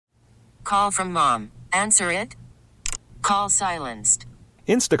call from mom. Answer it. Call silenced.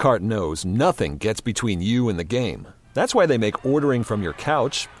 Instacart knows nothing gets between you and the game. That's why they make ordering from your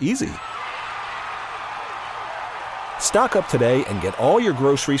couch easy. Stock up today and get all your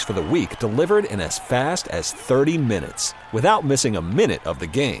groceries for the week delivered in as fast as 30 minutes without missing a minute of the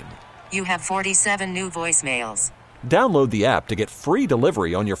game. You have 47 new voicemails. Download the app to get free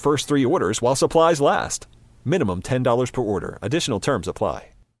delivery on your first 3 orders while supplies last. Minimum $10 per order. Additional terms apply.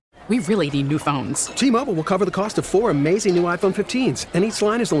 We really need new phones. T-Mobile will cover the cost of 4 amazing new iPhone 15s, and each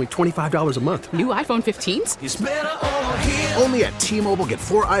line is only $25 a month. New iPhone 15s? It's better over here. Only at T-Mobile, get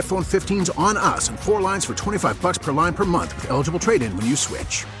 4 iPhone 15s on us and 4 lines for $25 per line per month with eligible trade-in when you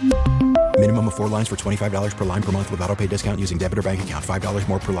switch. Minimum of 4 lines for $25 per line per month with autopay discount using debit or bank account. $5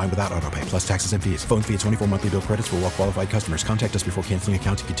 more per line without autopay, plus taxes and fees. Phone fee at 24 monthly bill credits for well-qualified customers. Contact us before canceling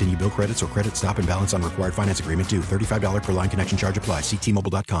account to continue bill credits or credit stop and balance on required finance agreement due. $35 per line connection charge applies. See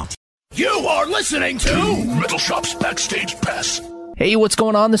T-Mobile.com. You are listening to Metal Shop's Backstage Pass. Hey, what's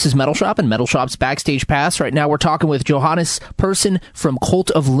going on? This is Metal Shop and Metal Shop's Backstage Pass. Right now we're talking with Johannes Persson from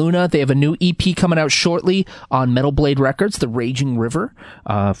Cult of Luna. They have a new EP coming out shortly on Metal Blade Records, The Raging River.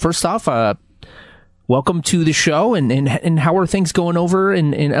 First off, welcome to the show, and how are things going over?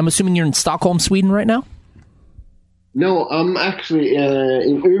 And I'm assuming you're in Stockholm, Sweden right now? No, I'm actually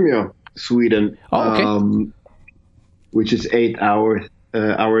in Umeå, Sweden. Oh, okay. Which is 8 hours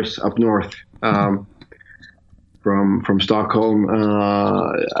up north from Stockholm.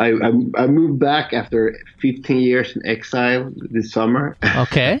 I moved back after 15 years in exile this summer.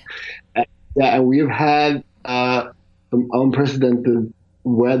 Okay. Yeah, and we've had some unprecedented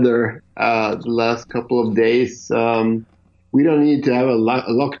weather the last couple of days. We don't need to have a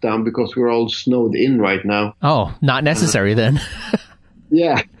lockdown because we're all snowed in right now. Oh, not necessary then.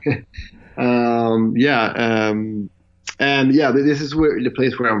 Yeah. And yeah, this is the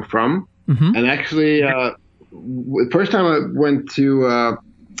place where I'm from. Mm-hmm. And actually, the first time I went to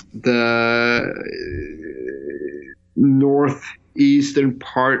the northeastern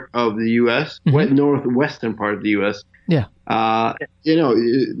part of the U.S., mm-hmm. Northwestern part of the U.S. Yeah.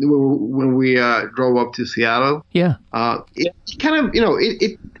 When we drove up to Seattle. Yeah. It kind of,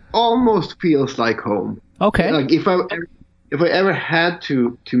 it almost feels like home. Okay. Like if I ever had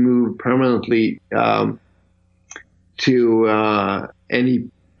to move permanently to any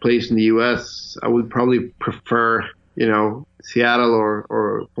place in the U.S., I would probably prefer, Seattle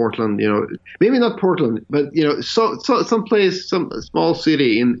or Portland. Maybe not Portland, but some place, some small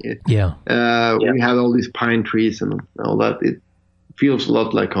city we have all these pine trees and all that. It feels a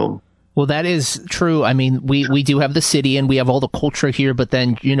lot like home. Well, that is true. I mean, we do have the city and we have all the culture here, but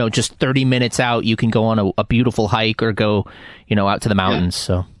then, just 30 minutes out, you can go on a beautiful hike or go, out to the mountains.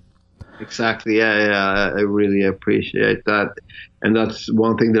 So. Exactly. Yeah. I really appreciate that. And that's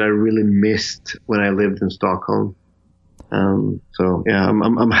one thing that I really missed when I lived in Stockholm. So yeah,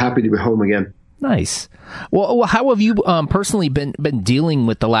 I'm happy to be home again. Nice. Well, how have you personally been dealing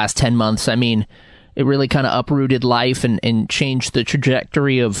with the last 10 months? I mean, it really kind of uprooted life and changed the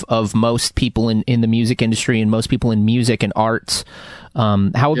trajectory of most people in the music industry and most people in music and arts. How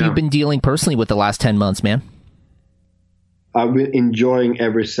have you been dealing personally with the last 10 months, man? I've been enjoying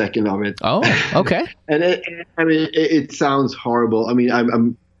every second of it. Oh, okay. And it sounds horrible. I mean,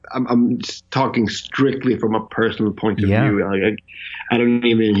 I'm just talking strictly from a personal point of view. I don't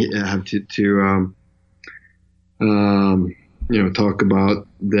even have to talk about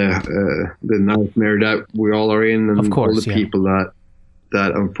the nightmare that we all are in, and of course, all the people that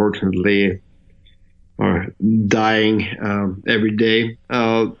unfortunately are dying every day.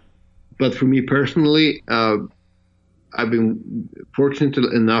 But for me personally, I've been fortunate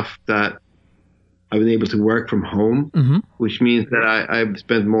enough that I've been able to work from home, mm-hmm. which means that I've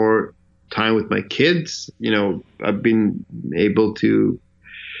spent more time with my kids. I've been able to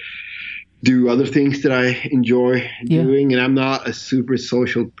do other things that I enjoy doing, and I'm not a super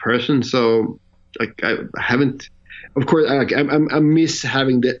social person, so I haven't. Of course, I miss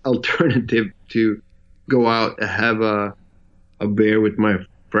having the alternative to go out and have a beer with my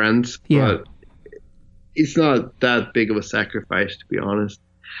friends, but it's not that big of a sacrifice, to be honest.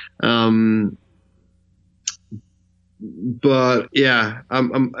 But yeah,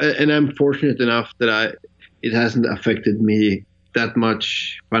 I'm fortunate enough that it hasn't affected me that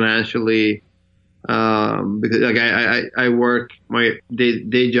much financially, because I work, my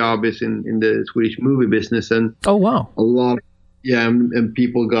day job is in the Swedish movie business, and oh wow, a lot, and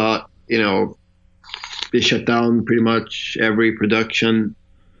people got they shut down pretty much every production.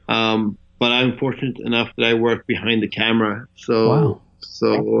 But I'm fortunate enough that I work behind the camera. I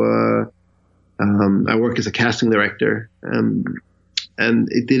work as a casting director, and and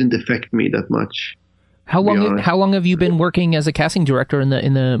it didn't affect me that much. How long have you been working as a casting director in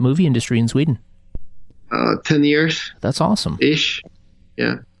the movie industry in Sweden? 10 years. That's awesome. Ish.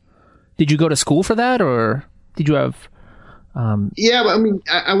 Yeah. Did you go to school for that, or did you have? Yeah, I mean,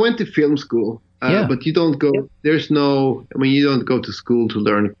 I went to film school, but you don't go. There's no. I mean, you don't go to school to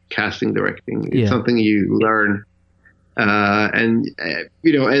learn casting directing. It's something you learn, and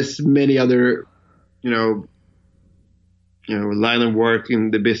as many other, line of work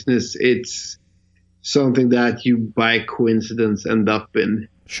in the business, it's something that you by coincidence end up in.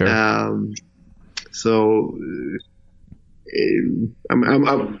 Sure. So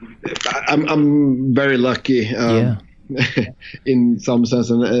I'm very lucky in some sense,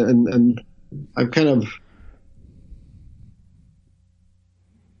 and I've kind of,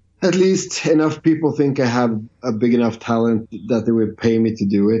 at least enough people think I have a big enough talent that they would pay me to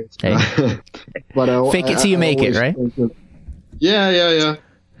do it. Hey. But fake it till you make it, right? Yeah.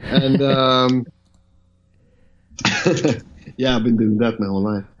 And yeah, I've been doing that my whole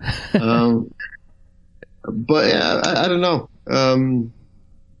life. But yeah, I don't know.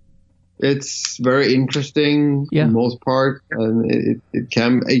 It's very interesting for the most part, and it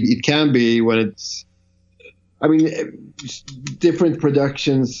can be when it's. I mean, different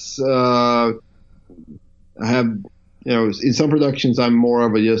productions. I have, in some productions I'm more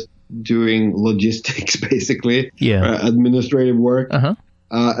of just doing logistics, basically, administrative work. Uh-huh.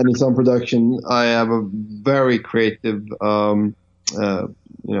 And in some production, I have a very creative,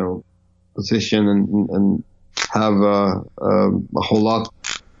 position and have a whole lot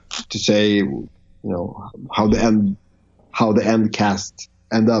to say, how the end cast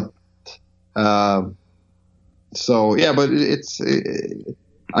end up. So yeah, but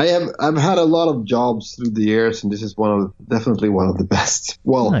I've had a lot of jobs through the years, and this is definitely one of the best.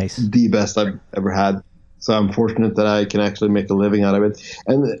 Well, nice. The best I've ever had. So I'm fortunate that I can actually make a living out of it.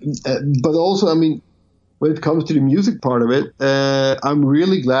 And but also, I mean, when it comes to the music part of it, I'm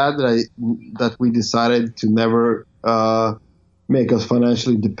really glad that we decided to never make us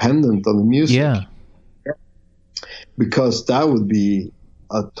financially dependent on the music. Yeah. Because that would be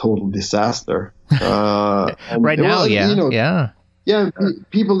a total disaster. Right now,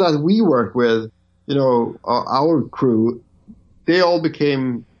 people that we work with, our crew, they all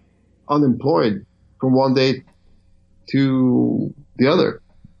became unemployed from one day to the other.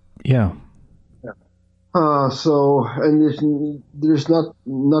 Yeah. So, and there's not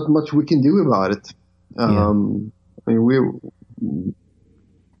much we can do about it. I mean,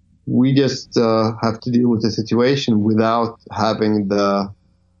 we just have to deal with the situation without having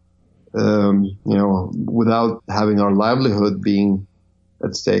without having our livelihood being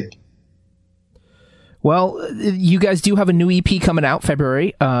at stake. Well, you guys do have a new EP coming out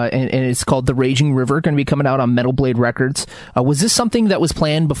February, and it's called The Raging River, going to be coming out on Metal Blade Records. Was this something that was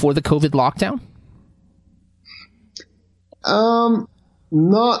planned before the COVID lockdown?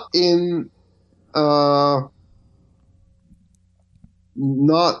 Not in the,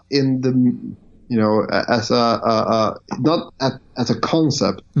 as a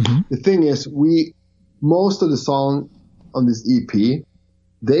concept. Mm-hmm. The thing is, most of the songs on this EP,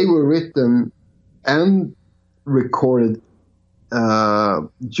 they were written and recorded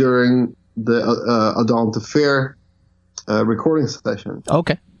during the Adante Fair recording session.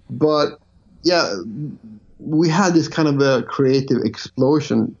 Okay. But yeah, we had this kind of a creative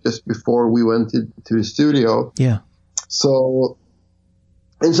explosion just before we went to the studio. Yeah. So,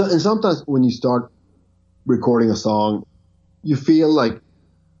 and sometimes when you start recording a song, you feel like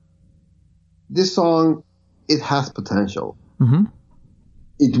this song, it has potential. Mm-hmm.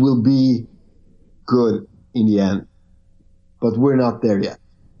 It will be good in the end, but we're not there yet.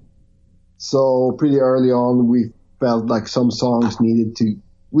 So pretty early on, we felt like some songs needed to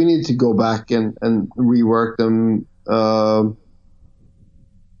go back and rework them, and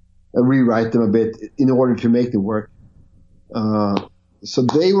rewrite them a bit in order to make them work. So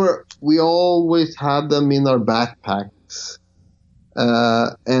we always had them in our backpacks,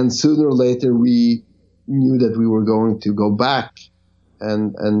 and sooner or later we knew that we were going to go back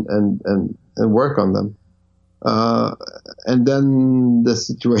and work on them. And then the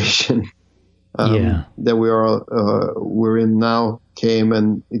situation that we're in now came,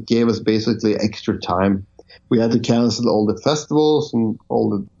 and it gave us basically extra time. We had to cancel all the festivals and all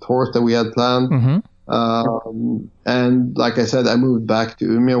the tours that we had planned. Mm-hmm. And like I said, I moved back to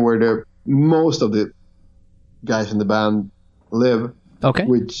Umeå, where most of the guys in the band live. Okay.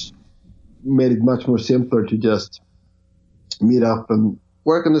 Which made it much more simpler to just meet up and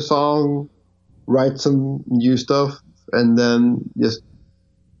work on the song, write some new stuff, and then just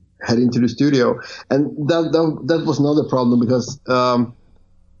head into the studio. And that was another problem because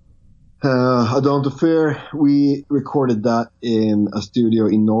Adon Fair, we recorded that in a studio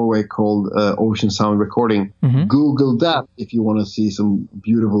in Norway called Ocean Sound Recording. Google that if you want to see some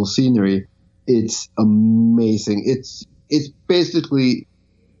beautiful scenery. It's amazing. It's basically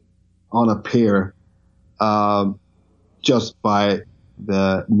on a pier just by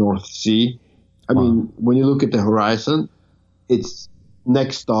the North Sea. I mean, when you look at the horizon, it's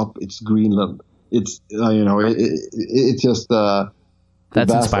next stop, it's Greenland. It's it's just that's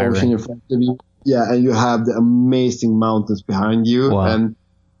vast inspiring. ocean in front of you. Yeah, and you have the amazing mountains behind you. Wow. And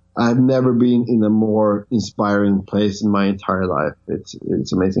I've never been in a more inspiring place in my entire life. It's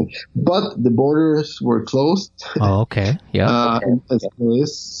amazing. But the borders were closed. Oh, okay. Yeah. And still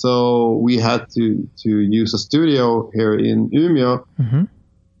is. So we had to use a studio here in Umeå.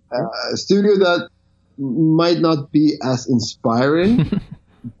 A studio that might not be as inspiring,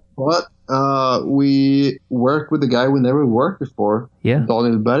 but we worked with a guy we never worked before,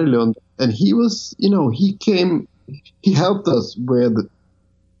 Daniel Berglund, and he was, he helped us with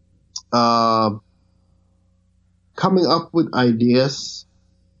coming up with ideas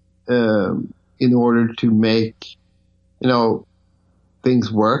in order to make,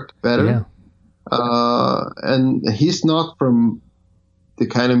 things work better. And he's not from the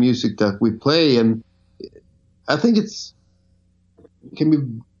kind of music that we play, and I think it can be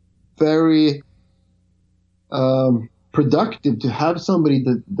very productive to have somebody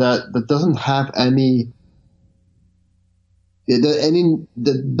that doesn't have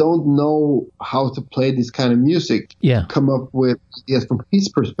that don't know how to play this kind of music. Come up with ideas from his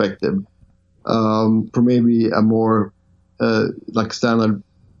perspective, for maybe a more like standard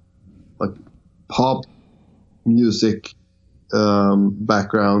like pop music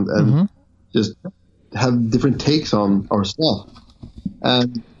background, and just have different takes on our stuff,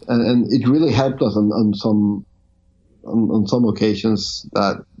 and it really helped us on some occasions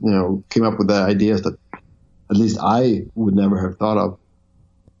that came up with the ideas that at least I would never have thought of.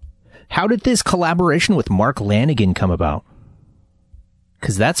 How did this collaboration with Mark Lanegan come about?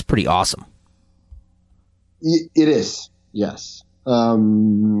 Because that's pretty awesome. It is, yes.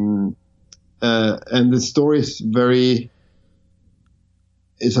 And the story is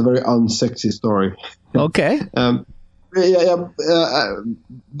it's a very unsexy story. Okay. But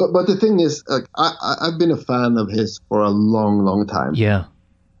the thing is, I've been a fan of his for a long, long time. Yeah.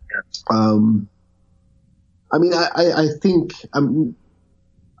 I mean, I think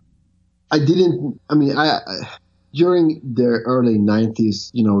during the early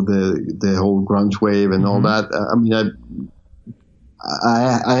 90s, the whole grunge wave and all that.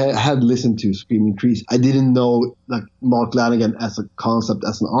 I had listened to Screaming Trees. I didn't know like Mark Lanegan as a concept,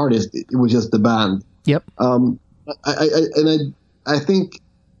 as an artist. It was just the band. Yep. I think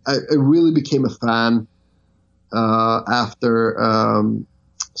I really became a fan after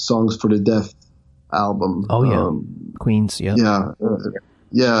Songs for the Deaf album. Oh yeah, Queens. Yeah.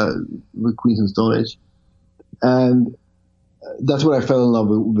 With Queens and Stone Age, and that's when I fell in love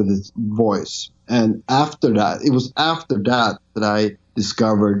with his voice. And after that, it was after that I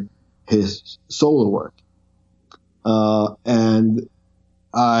discovered his solo work, and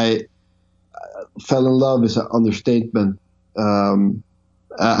I fell in love is an understatement.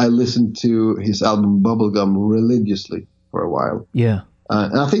 I listened to his album Bubblegum religiously for a while. Yeah.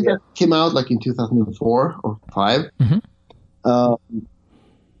 And I think that came out like in 2004 or 5.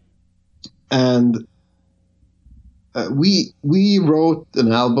 And we wrote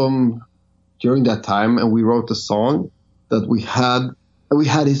an album during that time, and we wrote a song that we had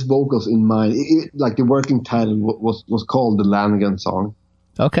his vocals in mind. Like the working title was called the Lanegan Song.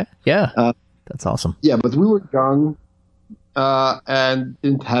 Okay. Yeah. That's awesome. Yeah, but we were young and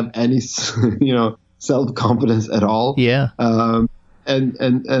didn't have any, self-confidence at all. Yeah. And I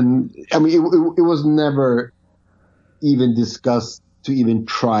mean, it was never even discussed to even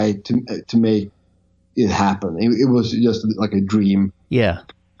try to make it happen. It was just like a dream. Yeah.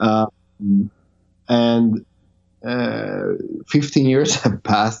 And 15 years have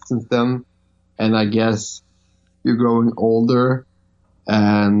passed since then, and I guess you're growing older,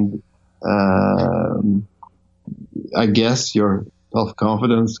 and I guess your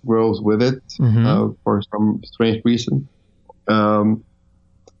self-confidence grows with it for some strange reason. And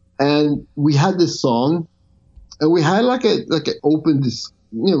we had this song, and we had like an open this,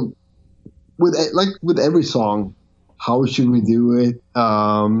 with every song, how should we do it?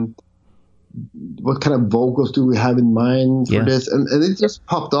 What kind of vocals do we have in mind for this? And it just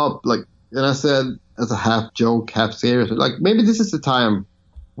popped up, like, and I said as a half joke, half serious, like maybe this is the time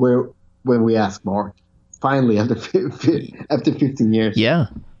when we ask Mark finally after 15 years. Yeah.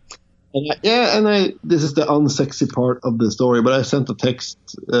 This is the unsexy part of the story, but I sent a text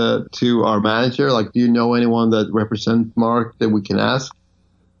to our manager, like, do you know anyone that represents Mark that we can ask?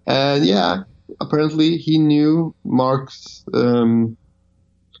 And yeah, apparently he knew Mark's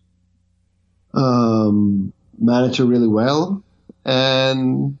manager really well.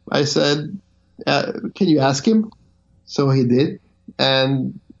 And I said, can you ask him? So he did.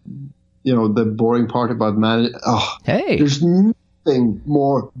 And, the boring part about manager, there's nothing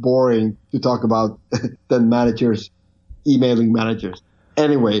more boring to talk about than managers emailing managers.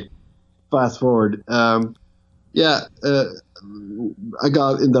 Anyway, fast forward. I got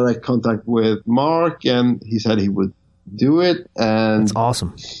in direct contact with Mark, and he said he would do it. And that's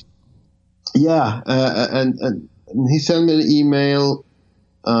awesome. Yeah, and he sent me an email,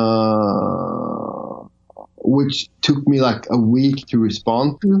 which took me like a week to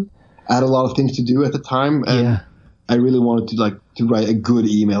respond to. I had a lot of things to do at the time, and I really wanted to write a good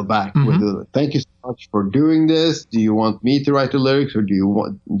email back with thank you so much for doing this. Do you want me to write the lyrics, or do you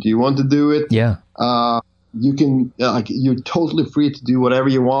want to do it? Yeah. You can you're totally free to do whatever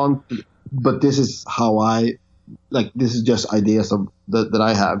you want, but this is how this is just ideas that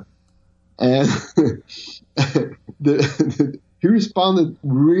I have. And he responded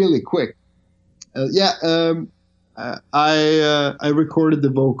really quick. I recorded the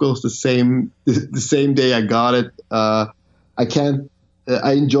vocals the same day I got it. I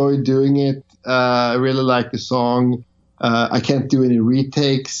enjoyed doing it. I really like the song. I can't do any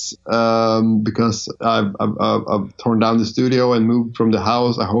retakes because I've torn down the studio and moved from the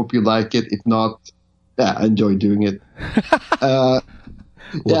house. I hope you like it. If not, I enjoy doing it.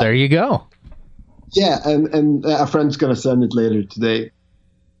 There you go. Yeah, and a friend's gonna send it later today.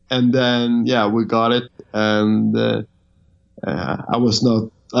 And then, we got it, and I was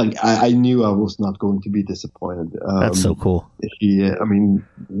not I knew I was not going to be disappointed. That's so cool.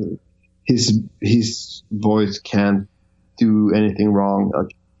 His voice can't do anything wrong.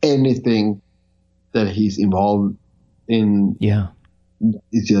 Like anything that he's involved in,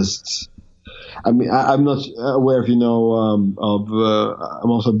 it's just. I'm not aware if you know I'm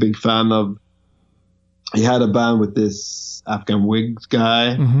also a big fan of. He had a band with this Afghan Wigs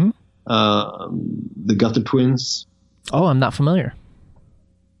guy, the Gutter Twins. Oh, I'm not familiar.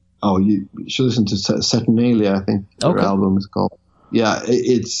 Oh, you should listen to Saturnalia, I think their album is called. Yeah,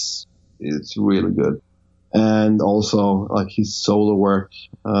 it's really good. And also, like, his solo work.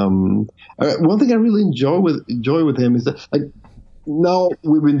 One thing I really enjoy with him is that, like, now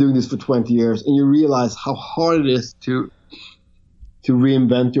we've been doing this for 20 years, and you realize how hard it is to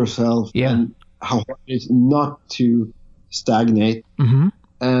reinvent yourself. Yeah. And how hard it is not to stagnate.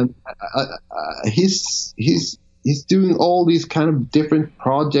 And he's doing all these kind of different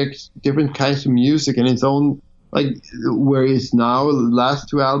projects, different kinds of music, and his own, like, where he is now. The last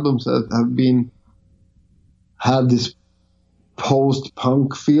two albums have this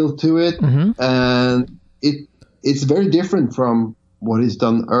post-punk feel to it, and it's very different from what he's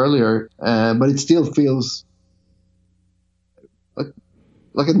done earlier, but it still feels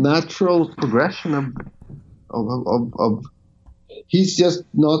like a natural progression of he's just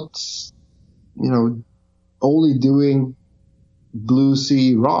not, only doing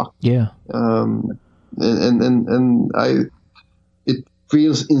bluesy rock. Yeah. It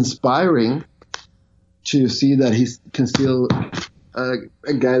feels inspiring to see that he can still, a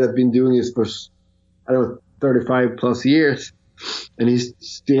guy that's been doing this for, 35 plus years, and he's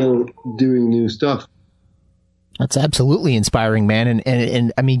still doing new stuff. That's absolutely inspiring, man.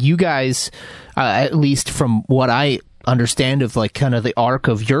 And I mean, you guys, at least from what I understand of, like, kind of the arc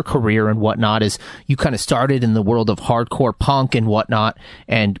of your career and whatnot, is you kind of started in the world of hardcore punk and whatnot,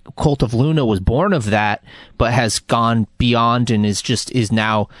 and Cult of Luna was born of that, but has gone beyond and is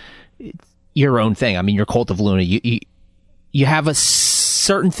now your own thing. I mean, you're Cult of Luna. You have a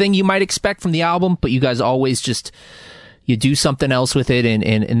certain thing you might expect from the album, but you guys always just, you do something else with it,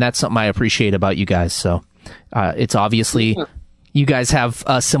 and that's something I appreciate about you guys. So it's obviously you guys have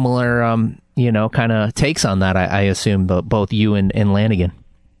a similar kind of takes on that, I assume, both you and Lanegan.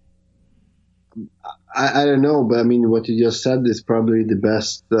 I don't know, but I mean, what you just said is probably the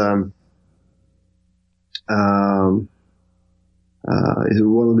best is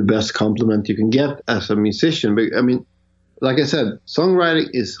one of the best compliments you can get as a musician. But I mean, like I said, songwriting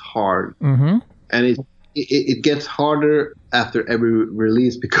is hard, and it gets harder after every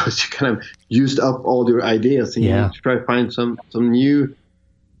release because you kind of used up all your ideas, and you try to find some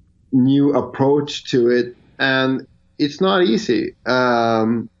new approach to it, and it's not easy.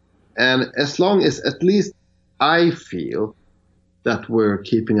 And as long as, at least I feel, that we're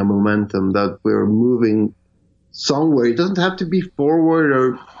keeping a momentum, that we're moving somewhere. It doesn't have to be forward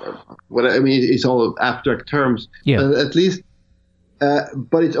or what. I mean, it's all abstract terms. Yeah. At least,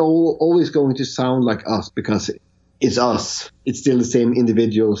 but it's always going to sound like us because it's us. It's still the same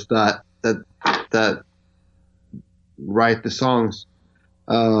individuals that write the songs.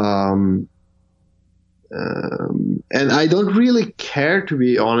 And I don't really care, to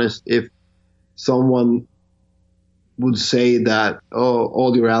be honest, if someone would say that, oh,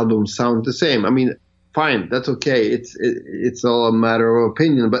 all your albums sound the same. I mean, fine, that's okay. It's all a matter of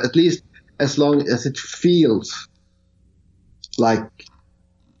opinion, but at least as long as it feels like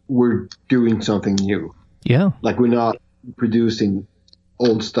we're doing something new. Yeah. Like we're not producing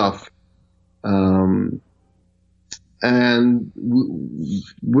old stuff. And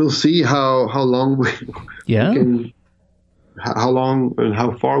we'll see how long we can, how long and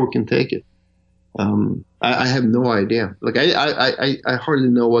how far we can take it. I have no idea. Like I hardly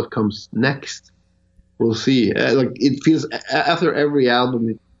know what comes next. We'll see. Like it feels after every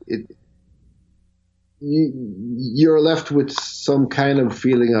album, you're left with some kind of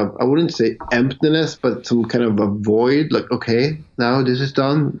feeling of, I wouldn't say emptiness, but some kind of a void. Like, okay, now this is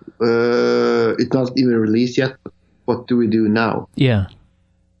done. It's not even released yet. What do we do now? Yeah.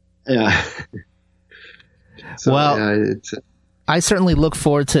 Yeah. So, well, yeah, I certainly look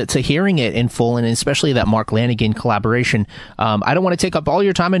forward to hearing it in full, and especially that Mark Lanegan collaboration. I don't want to take up all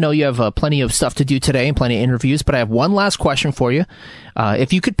your time. I know you have plenty of stuff to do today and plenty of interviews, but I have one last question for you.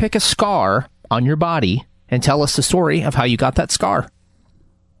 If you could pick a scar on your body and tell us the story of how you got that scar.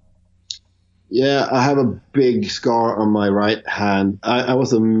 Yeah, I have a big scar on my right hand. I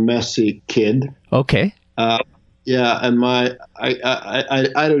was a messy kid. Okay. Yeah, and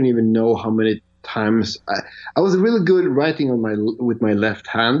I don't even know how many times I was really good writing with my left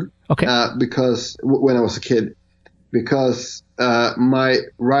hand. Okay. Because when I was a kid, because my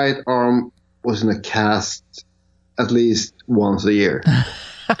right arm was in a cast at least once a year.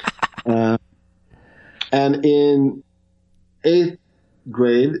 And in 8th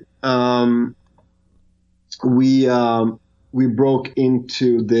grade, we broke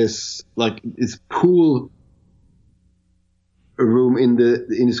into this pool room in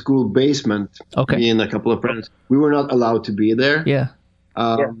the school basement. Okay. Me and a couple of friends. We were not allowed to be there. Yeah.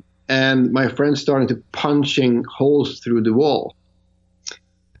 And my friends started to punching holes through the wall.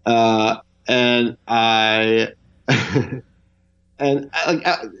 And I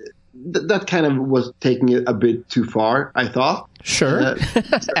that kind of was taking it a bit too far, I thought. Sure.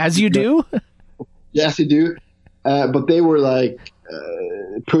 As you do. Yes, you do. But they were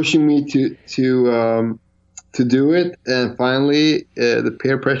pushing me to do it, and finally the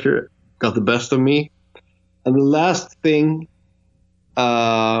peer pressure got the best of me. And the last thing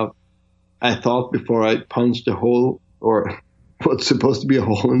I thought before I punched a hole, or what's supposed to be a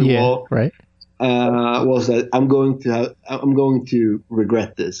hole in the wall, right, was that I'm going to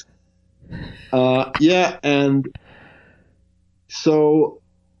regret this. And so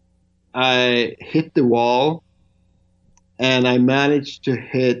I hit the wall, and I managed to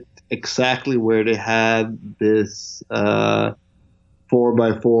hit exactly where they had this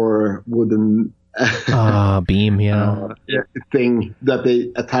 4x4 wooden beam, thing that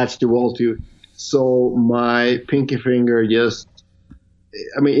they attached the wall to. So my pinky finger it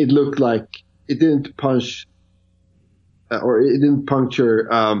looked like it didn't punch or it didn't puncture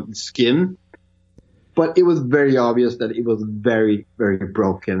skin, but it was very obvious that it was very, very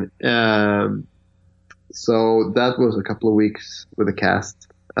broken. So that was a couple of weeks with a cast.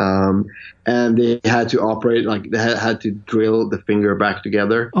 And they had to operate, they had to drill the finger back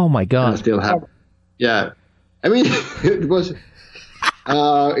together. Oh my God. I still have, yeah. I mean, it was,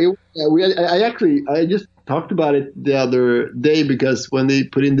 I just talked about it the other day, because when they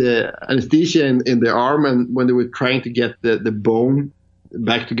put in the anesthesia in the arm, and when they were trying to get the bone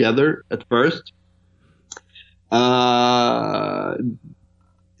back together at first, the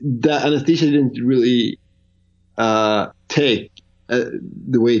anesthesia didn't really take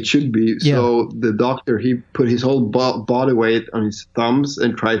the way it should be. Yeah. So the doctor, he put his whole body weight on his thumbs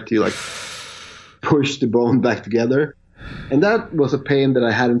and tried to push the bone back together. And that was a pain that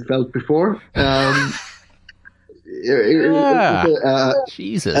I hadn't felt before.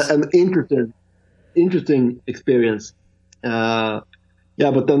 Jesus. An interesting experience. But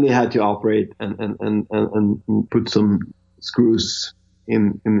then they had to operate and put some screws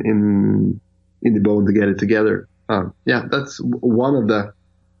in the bone to get it together. That's one of the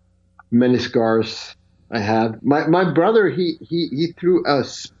many scars I had. My brother, he threw a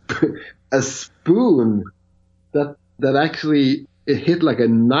spoon that actually it hit like a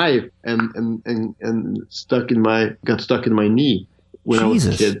knife and got stuck in my knee when Jesus. I was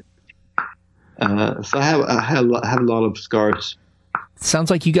a kid. So I have a lot of scars.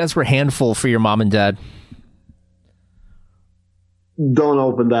 Sounds like you guys were a handful for your mom and dad. Don't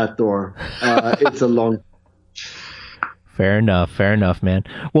open that door. It's a long. Fair enough, man.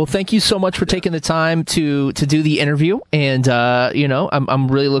 Well, thank you so much for taking the time to do the interview, and I'm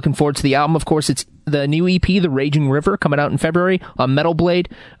really looking forward to the album. Of course, it's the new EP, The Raging River, coming out in February on Metal Blade.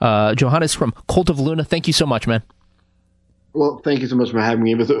 Johannes from Cult of Luna, thank you so much, man. Well, thank you so much for having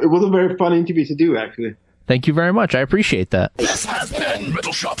me. It was a very fun interview to do, actually. Thank you very much. I appreciate that. This has been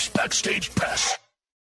Metal Shop's Backstage Pass.